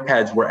these brake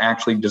pads were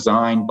actually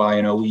designed by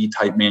an OE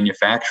type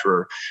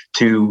manufacturer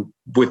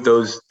with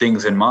those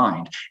things in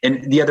mind.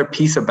 And the other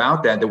piece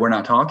about that we're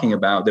not talking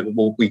about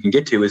that we can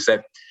get to is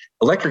that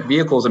electric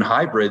vehicles and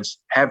hybrids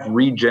have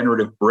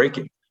regenerative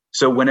braking.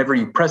 So whenever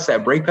you press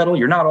that brake pedal,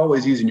 you're not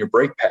always using your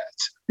brake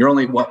pads. You're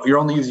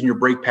only using your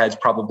brake pads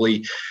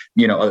probably,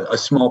 a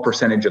small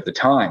percentage of the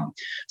time.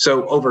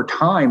 So over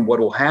time, what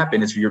will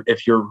happen is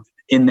if you're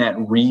in that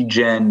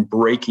regen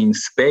braking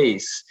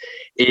space,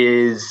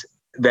 is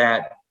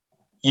that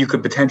you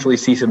could potentially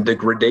see some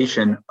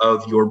degradation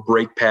of your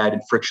brake pad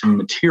and friction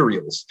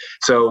materials.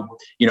 So,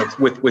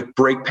 with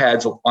brake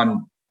pads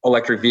on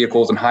electric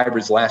vehicles and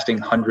hybrids lasting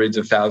hundreds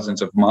of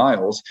thousands of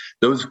miles,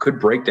 those could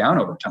break down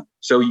over time.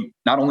 So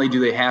not only do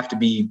they have to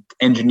be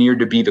engineered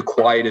to be the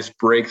quietest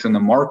brakes in the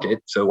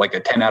market, so like a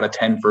 10 out of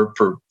 10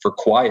 for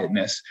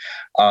quietness,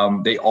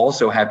 they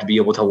also have to be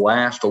able to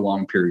last a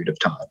long period of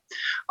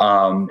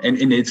time.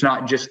 And it's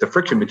not just the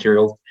friction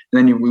material.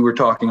 And then we were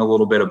talking a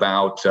little bit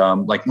about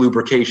like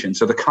lubrication.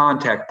 So the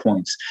contact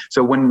points.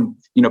 So when,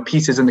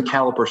 pieces in the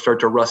caliper start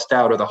to rust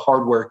out, or the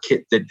hardware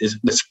kit that is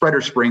the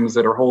spreader springs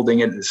that are holding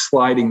it,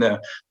 sliding the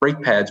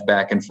brake pads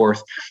back and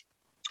forth,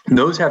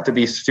 those have to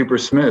be super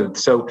smooth.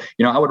 So,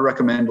 I would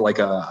recommend like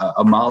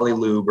a Moly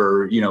lube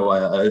or,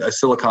 a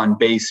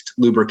silicone-based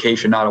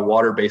lubrication, not a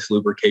water-based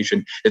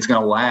lubrication. It's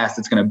going to last.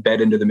 It's going to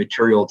bed into the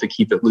material to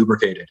keep it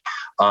lubricated.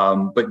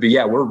 But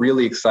yeah, we're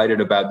really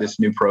excited about this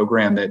new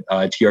program that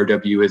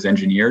TRW has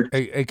engineered.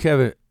 Hey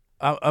Kevin,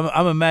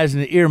 I'm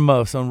imagining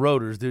earmuffs on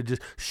rotors, dude.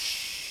 Just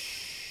shh.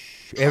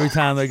 Every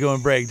time they go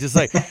and brake, just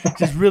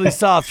really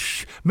soft.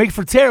 Shh. Make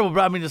for terrible,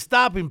 bro. I mean, the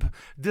stopping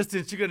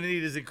distance you're going to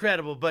need is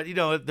incredible, but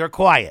they're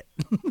quiet.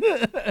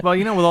 Well,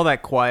 with all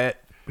that quiet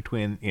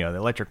between the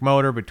electric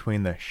motor,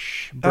 between the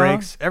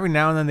brakes, every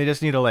now and then they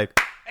just need to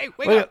hey,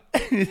 wake up.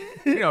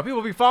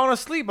 People be falling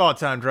asleep all the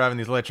time driving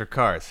these electric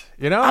cars.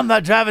 I'm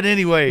not driving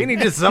anyway. You need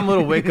just some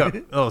little wake up,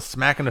 a little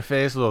smack in the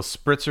face, a little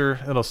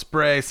spritzer, a little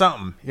spray,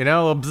 something. A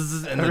little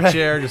bzzz in the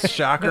chair, just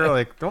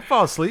shocker. Don't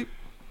fall asleep.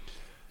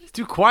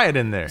 Too quiet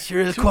in there.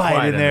 Sure is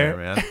quiet in there,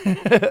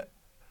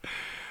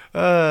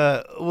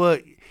 man.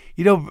 Well,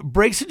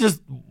 brakes are just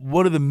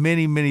one of the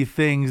many, many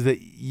things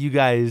that you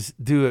guys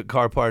do at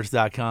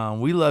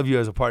CarParts.com. We love you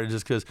as a partner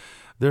just because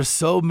there's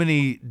so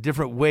many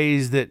different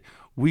ways that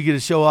we get to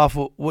show off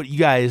what you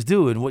guys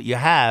do and what you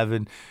have,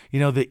 and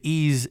the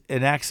ease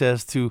and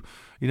access to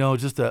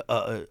just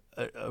a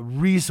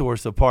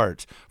resource of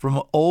parts,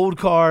 from old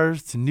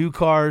cars to new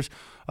cars.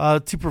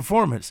 To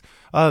performance.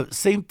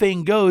 Same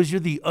thing goes.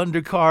 You're the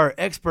undercar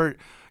expert.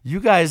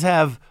 You guys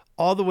have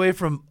all the way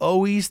from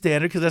OE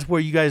standard, because that's where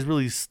you guys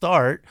really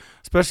start,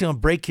 especially on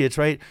brake kits,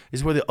 right?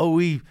 Is where the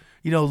OE,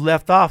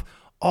 left off,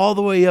 all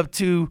the way up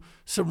to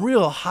some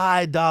real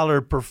high dollar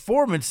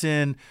performance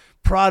in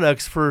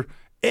products for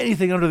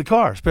anything under the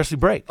car, especially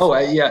brakes. Oh,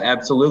 yeah,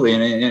 absolutely.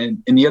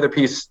 And the other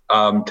piece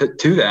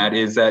to that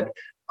is that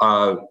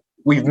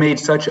we've made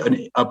such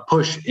a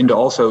push into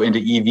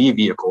EV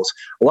vehicles.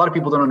 A lot of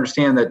people don't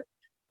understand that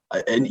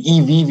an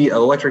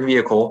electric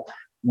vehicle,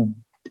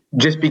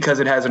 just because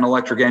it has an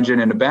electric engine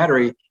and a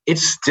battery, it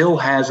still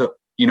has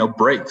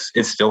brakes.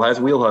 It still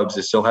has wheel hubs.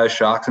 It still has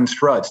shocks and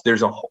struts.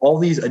 There's all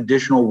these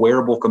additional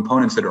wearable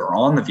components that are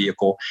on the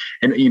vehicle.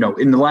 And,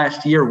 in the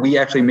last year, we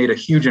actually made a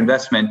huge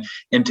investment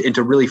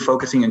into really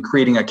focusing and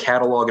creating a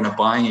catalog and a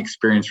buying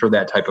experience for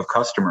that type of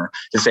customer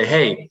to say,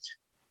 hey,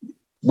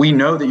 we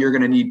know that you're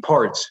going to need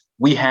parts.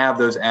 We have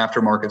those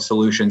aftermarket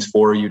solutions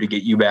for you to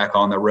get you back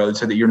on the road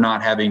so that you're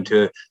not having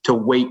to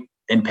wait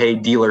and pay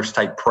dealers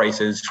type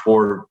prices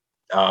for,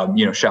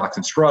 shocks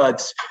and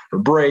struts, for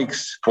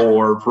brakes,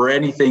 for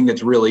anything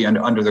that's really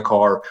under the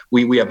car.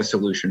 We have a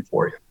solution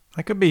for you.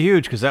 That could be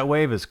huge because that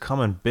wave is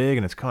coming big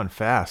and it's coming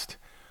fast.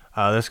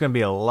 There's going to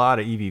be a lot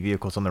of EV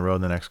vehicles on the road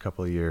in the next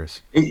couple of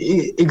years.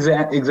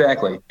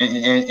 Exactly.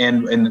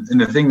 And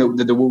the thing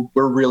that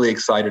we're really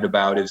excited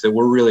about is that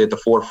we're really at the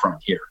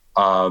forefront here.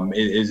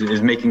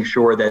 Is making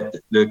sure that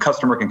the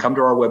customer can come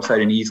to our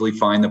website and easily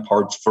find the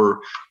parts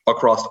for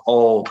across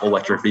all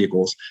electric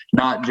vehicles,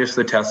 not just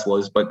the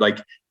Teslas, but like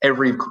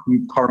every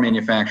car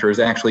manufacturer is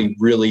actually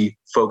really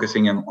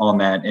focusing on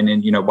that. And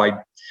then, by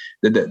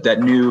that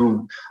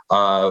new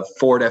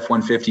Ford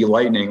F-150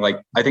 Lightning,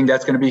 I think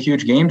that's going to be a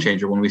huge game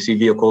changer when we see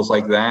vehicles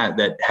like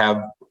that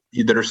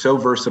are so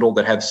versatile,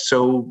 that have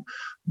so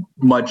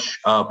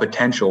much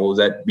potential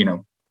that,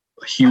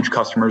 huge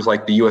customers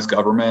like the U.S.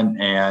 government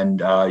and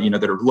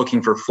that are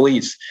looking for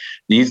fleets.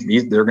 These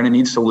they're going to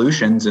need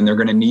solutions, and they're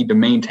going to need to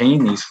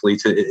maintain these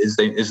fleets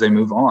as they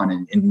move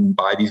on and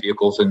buy these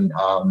vehicles and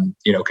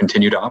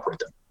continue to operate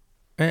them.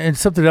 And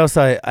something else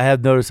I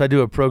have noticed, I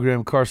do a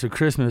program, Cars for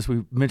Christmas.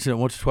 We mentioned it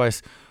once or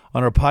twice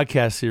on our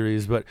podcast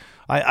series, but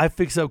I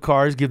fix up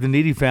cars, give the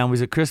needy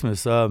families at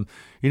Christmas. I'll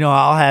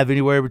have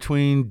anywhere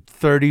between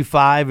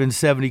 35 and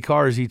 70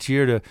 cars each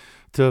year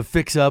to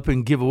fix up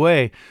and give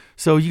away.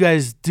 So you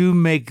guys do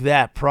make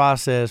that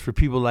process for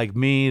people like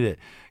me that,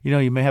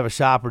 you may have a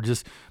shop or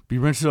just be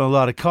renting on a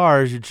lot of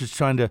cars. You're just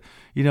trying to,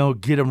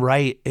 get them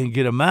right and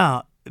get them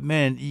out.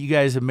 Man, you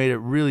guys have made it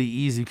really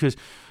easy because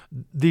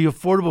the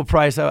affordable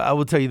price, I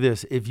will tell you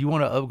this, if you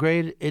want to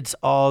upgrade, it's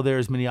all there,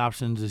 as many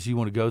options as you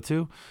want to go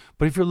to.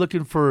 But if you're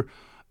looking for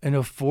an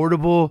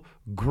affordable,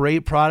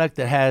 great product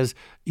that has,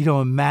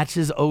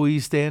 matches OE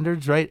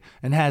standards, right?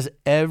 And has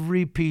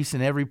every piece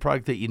and every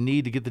product that you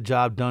need to get the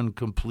job done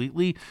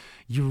completely,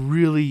 you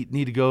really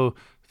need to go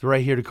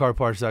right here to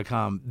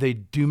CarParts.com. They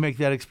do make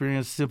that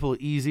experience simple,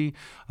 easy.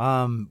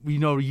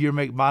 Year,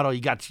 make, model,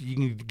 you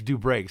can do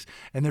brakes.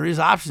 And there is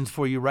options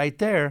for you right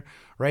there,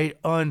 right,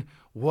 on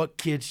what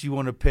kits you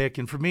want to pick.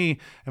 And for me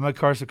and my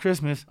Cars for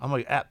Christmas, I'm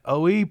like,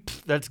 OE,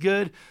 that's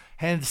good.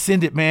 And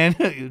send it, man.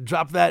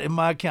 Drop that in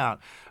my account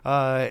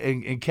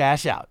and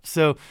cash out.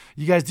 So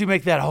you guys do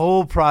make that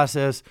whole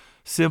process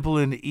simple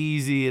and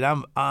easy,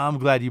 and I'm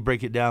glad you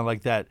break it down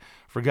like that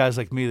for guys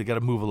like me that got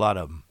to move a lot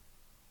of them.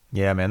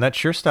 Yeah, man, that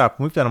SureStop,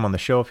 we've done them on the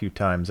show a few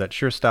times. That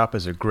SureStop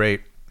is a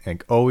great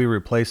OE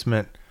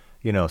replacement,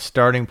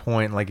 starting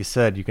point. Like you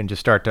said, you can just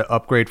start to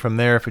upgrade from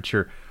there. If it's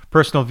your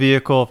personal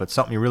vehicle, if it's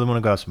something you really want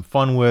to go have some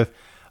fun with,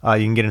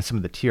 you can get in some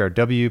of the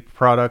TRW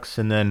products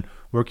and then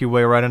work your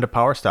way right into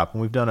PowerStop.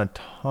 And we've done a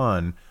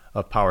ton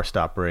of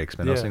PowerStop brakes,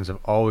 man. Those things have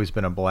always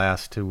been a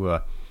blast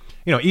to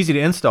easy to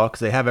install because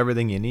they have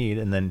everything you need,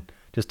 and then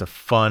just a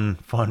fun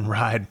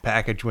ride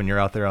package when you're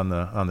out there on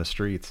the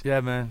streets.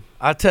 Yeah, man.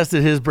 I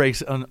tested his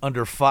brakes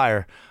under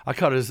fire. I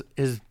caught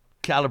his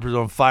calipers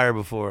on fire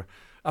before.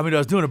 I mean, I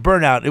was doing a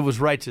burnout. It was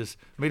righteous.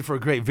 Made for a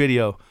great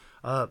video.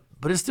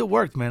 But it still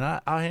worked, man.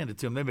 I'll hand it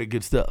to them. They make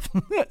good stuff.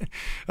 All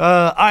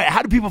right,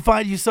 how do people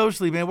find you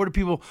socially, man? Where do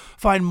people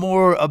find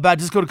more about?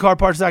 Just go to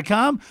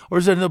carparts.com, or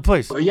is there another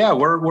place? Yeah,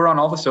 we're on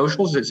all the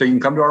socials, so you can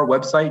come to our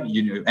website.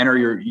 You enter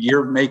your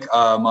year, make,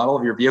 model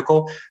of your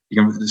vehicle.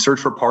 You can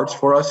search for parts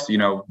for us,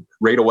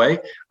 right away.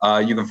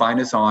 You can find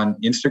us on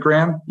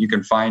Instagram. You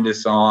can find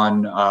us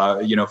on,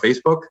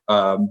 Facebook,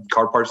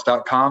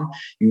 carparts.com.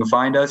 You can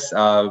find us.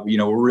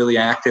 We're really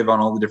active on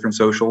all the different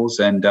socials,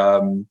 and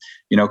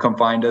come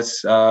find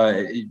us.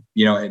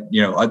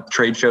 At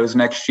trade shows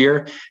next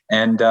year,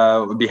 and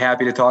we'd be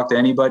happy to talk to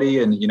anybody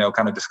and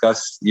kind of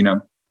discuss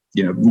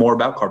more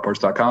about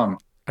carparts.com.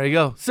 There you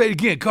go. Say it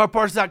again,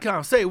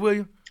 carparts.com. Say it,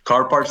 William.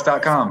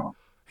 Carparts.com.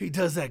 He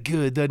does that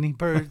good, doesn't he,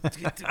 Bird?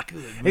 Good,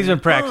 He's been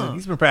practicing.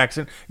 He's been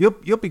practicing.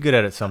 You'll be good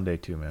at it someday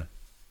too, man.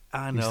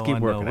 I know. Just keep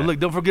working. Well, look,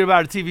 don't forget about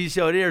our TV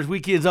show. It airs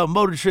weekends on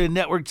Motor Trend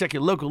Network. Check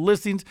your local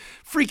listings.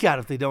 Freak out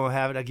if they don't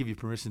have it. I give you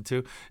permission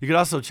to. You can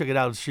also check it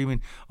out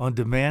streaming on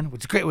demand,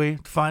 which is a great way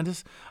to find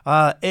us.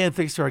 And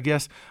thanks to our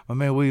guest, my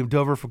man William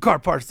Dover from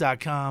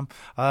CarParts.com.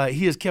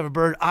 He is Kevin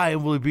Bird. I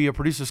am Willie B, a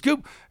producer,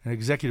 Scoop, and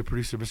executive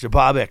producer, Mr.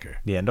 Bob Ecker.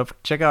 Yeah, and don't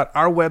forget to check out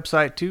our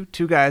website too,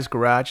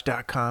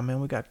 twoguysgarage.com. Man,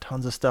 we got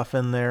tons of stuff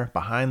in there,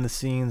 behind the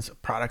scenes,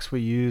 products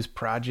we use,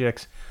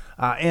 projects.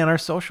 And our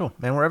social,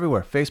 man, we're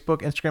everywhere.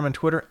 Facebook, Instagram, and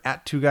Twitter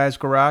at Two Guys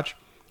Garage.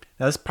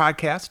 Now, this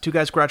podcast, Two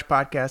Guys Garage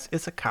Podcast,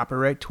 it's a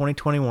copyright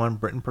 2021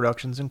 Britain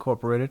Productions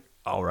Incorporated.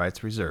 All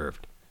rights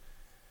reserved.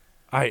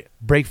 All right,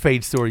 brake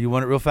fade story. You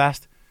want it real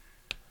fast?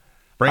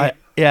 Bring it.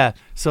 Yeah.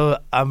 So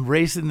I'm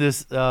racing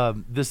this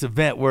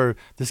event where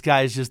this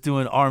guy is just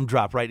doing arm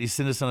drop, right? He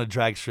sent us on a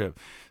drag strip.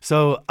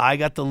 So I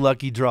got the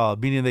lucky draw,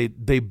 meaning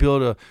they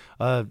build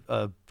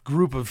a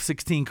group of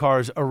 16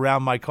 cars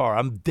around my car.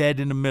 I'm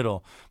dead in the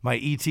middle. My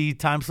ET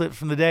time slip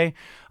from the day,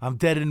 I'm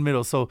dead in the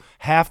middle. So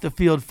half the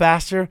field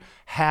faster,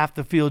 half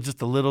the field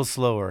just a little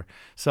slower.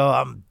 So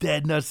I'm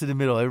dead nuts in the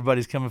middle.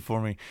 Everybody's coming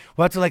for me.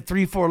 Well, after like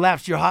 3-4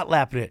 laps, you're hot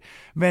lapping it.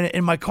 Man,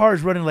 and my car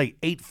is running like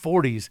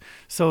 840s.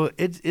 So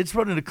it's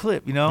running a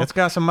clip, It's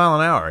got some mile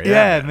an hour.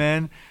 Yeah,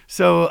 man.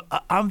 So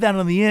I'm down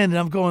on the end and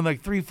I'm going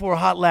like 3-4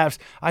 hot laps.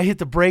 I hit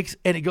the brakes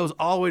and it goes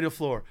all the way to the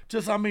floor.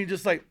 Just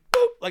like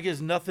like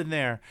there's nothing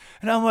there.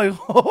 And I'm like,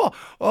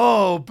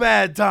 oh,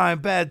 bad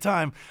time.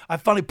 I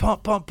finally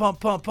pump.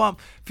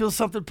 Feel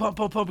something,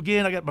 pump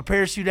again. I got my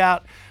parachute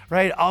out,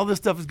 right? All this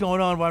stuff is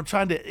going on while I'm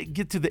trying to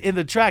get to the end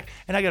of the track,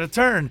 and I got to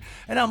turn.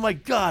 And I'm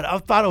like, God, I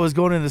thought I was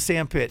going in the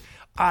sand pit.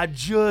 I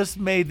just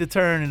made the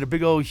turn in a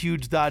big old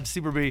huge Dodge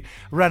Superbee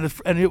around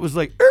and it was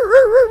like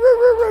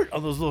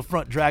on those little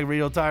front drag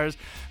radial tires.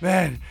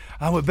 Man,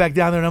 I went back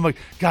down there and I'm like,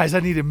 guys,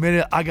 I need a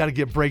minute. I got to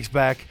get brakes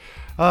back.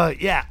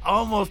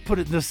 Almost put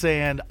it in the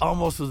sand.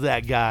 Almost was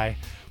that guy.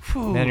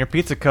 Whew. Man, your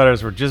pizza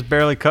cutters were just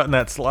barely cutting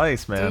that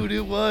slice, man. Dude,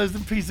 it was. The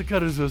pizza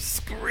cutters were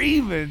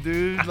screaming,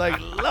 dude. Like,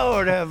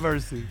 Lord have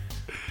mercy.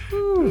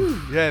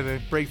 Yeah,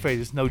 man. Brake fade.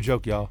 It's no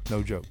joke, y'all.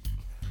 No joke.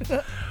 All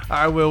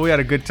right, Will, we had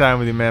a good time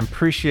with you, man.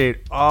 Appreciate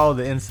all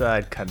the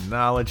inside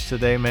knowledge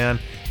today, man.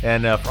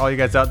 And for all you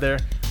guys out there,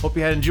 hope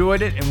you had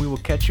enjoyed it, and we will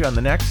catch you on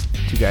the next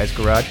Two Guys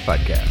Garage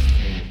podcast.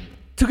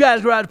 Two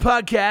Guys Garage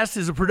Podcast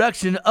is a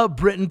production of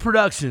Britain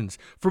Productions.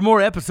 For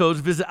more episodes,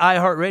 visit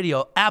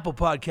iHeartRadio, Apple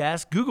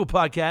Podcasts, Google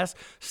Podcasts,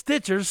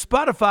 Stitcher,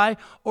 Spotify,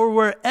 or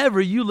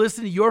wherever you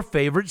listen to your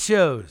favorite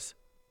shows.